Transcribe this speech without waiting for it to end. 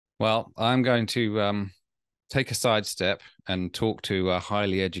Well, I'm going to take a sidestep and talk to a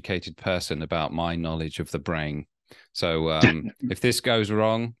highly educated person about my knowledge of the brain. So if this goes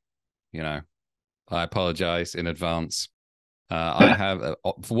wrong, you know, I apologize in advance. I have,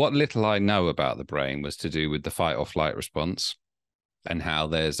 for what little I know about the brain was to do with the fight or flight response and how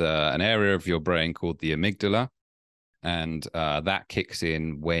there's an area of your brain called the amygdala. And that kicks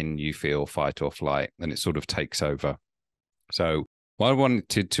in when you feel fight or flight and it sort of takes over. So what I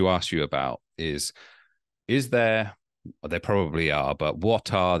wanted to ask you about is there, well, there probably are, but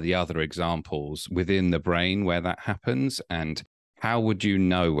what are the other examples within the brain where that happens? And how would you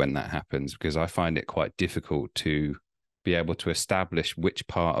know when that happens? Because I find it quite difficult to be able to establish which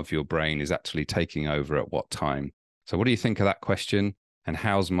part of your brain is actually taking over at what time. So what do you think of that question? And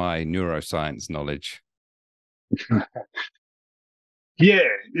how's my neuroscience knowledge? Yeah,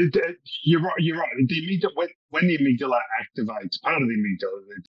 you're right. You're right. The amygdala, when the amygdala activates, part of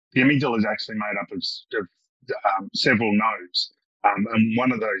the amygdala is actually made up of several nodes, and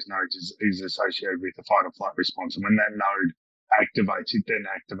one of those nodes is associated with the fight or flight response. And when that node activates, it then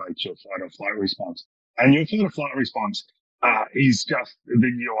activates your fight or flight response. And your fight or flight response is just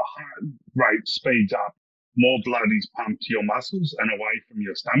that your heart rate speeds up, more blood is pumped to your muscles and away from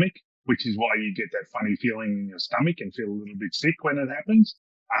your stomach, which is why you get that funny feeling in your stomach and feel a little bit sick when it happens.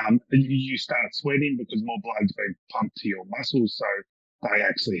 You start sweating because more blood's being pumped to your muscles, so they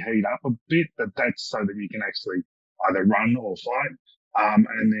actually heat up a bit. But that's so that you can actually either run or fight,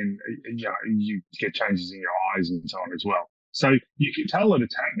 and then you get changes in your eyes and so on as well. So you can tell that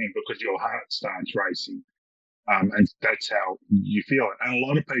it's happening because your heart starts racing, and that's how you feel it. And a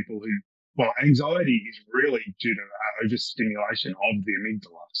lot of people anxiety is really due to overstimulation of the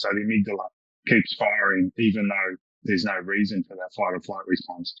amygdala. So the amygdala keeps firing even though there's no reason for that fight or flight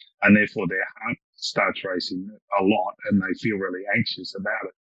response. And therefore their heart starts racing a lot and they feel really anxious about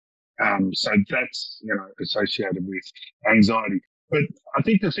it. So that's, associated with anxiety. But I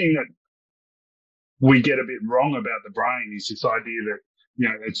think the thing that we get a bit wrong about the brain is this idea that,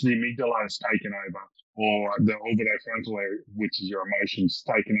 it's the amygdala has taken over or the orbitofrontal area, which is your emotions,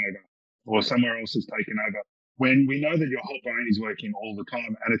 taken over or somewhere else has taken over, when we know that your whole brain is working all the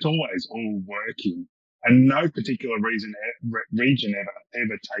time and it's always all working and no particular region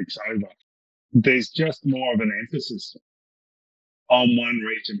ever takes over. There's just more of an emphasis on one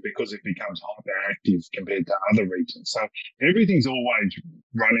region because it becomes hyperactive compared to other regions. So everything's always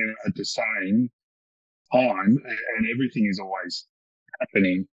running at the same time and everything is always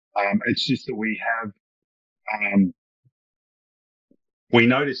happening. It's just that we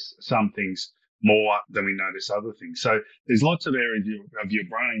notice some things more than we notice other things. So there's lots of areas of your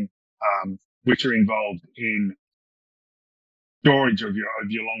brain which are involved in storage of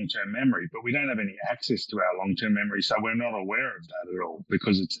your long-term memory, but we don't have any access to our long-term memory, so we're not aware of that at all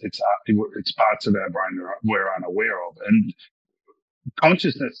because it's parts of our brain that we're unaware of, and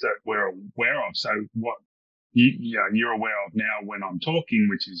consciousness that we're aware of. So what you're aware of now when I'm talking,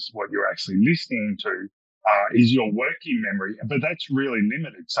 which is what you're actually listening to, is your working memory, but that's really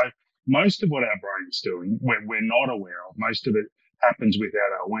limited. So most of what our brain's doing, we're not aware of. Most of it happens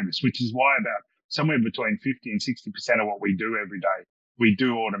without our awareness, which is why about somewhere between 50 and 60% of what we do every day, we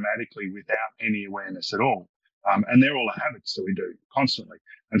do automatically without any awareness at all. And they're all the habits that we do constantly.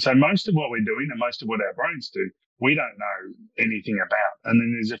 And so most of what we're doing and most of what our brains do, we don't know anything about. And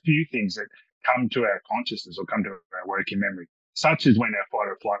then there's a few things that come to our consciousness or come to our working memory, such as when our fight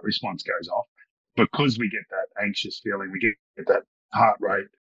or flight response goes off, because we get that anxious feeling, we get that heart rate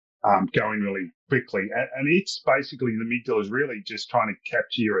going really quickly. And it's basically the amygdala is really just trying to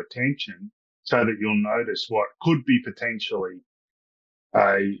capture your attention so that you'll notice what could be potentially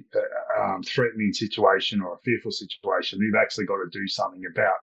a threatening situation or a fearful situation you've actually got to do something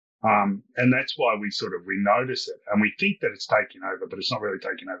about. And that's why we notice it and we think that it's taking over, but it's not really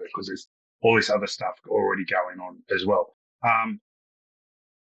taking over because there's all this other stuff already going on as well.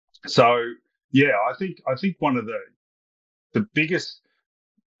 So yeah, I think one of the biggest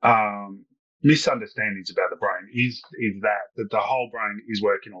misunderstandings about the brain is that the whole brain is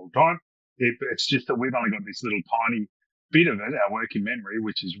working all the time. It's just that we've only got this little tiny bit of it, our working memory,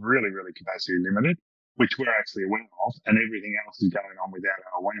 which is really, really capacity limited, which we're actually aware of, and everything else is going on without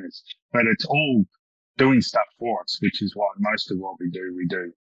our awareness. But it's all doing stuff for us, which is why most of what we do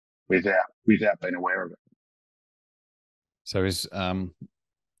without being aware of it. So is one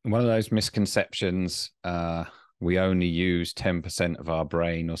of those misconceptions we only use 10% of our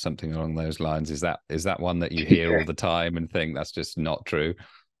brain or something along those lines? Is that one that you hear all the time and think that's just not true?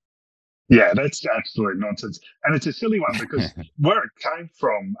 Yeah, that's absolute nonsense. And it's a silly one because where it came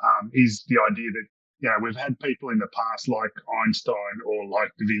from is the idea that we've had people in the past like Einstein or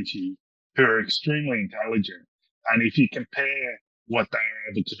like Da Vinci who are extremely intelligent. And if you compare what they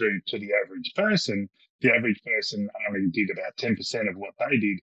are able to do to the average person only did about 10% of what they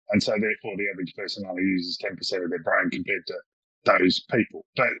did. And so therefore the average person only uses 10% of their brain compared to those people.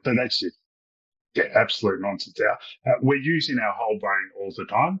 But that's just absolute nonsense. We're using our whole brain all the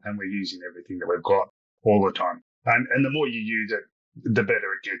time, and we're using everything that we've got all the time. And the more you use it, the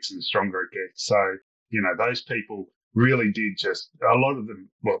better it gets and the stronger it gets. So, those people really did just, a lot of them,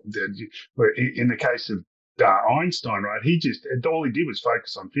 in the case of Einstein, right, all he did was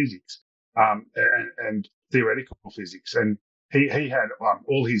focus on physics and theoretical physics. And he had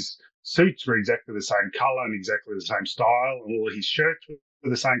all his suits were exactly the same color and exactly the same style, and all of his shirts were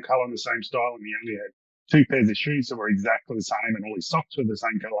the same color and the same style, and he only had two pairs of shoes that were exactly the same, and all his socks were the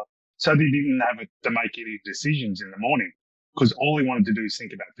same color. So he didn't have to make any decisions in the morning because all he wanted to do was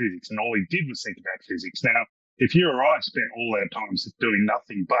think about physics, and all he did was think about physics. Now, if you or I spent all our time doing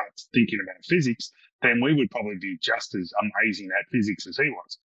nothing but thinking about physics, then we would probably be just as amazing at physics as he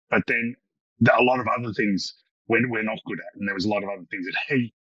was. But then a lot of other things we're not good at, and there was a lot of other things that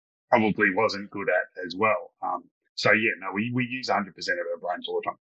he probably wasn't good at as well. So yeah, no, we use 100% of our brains all the time.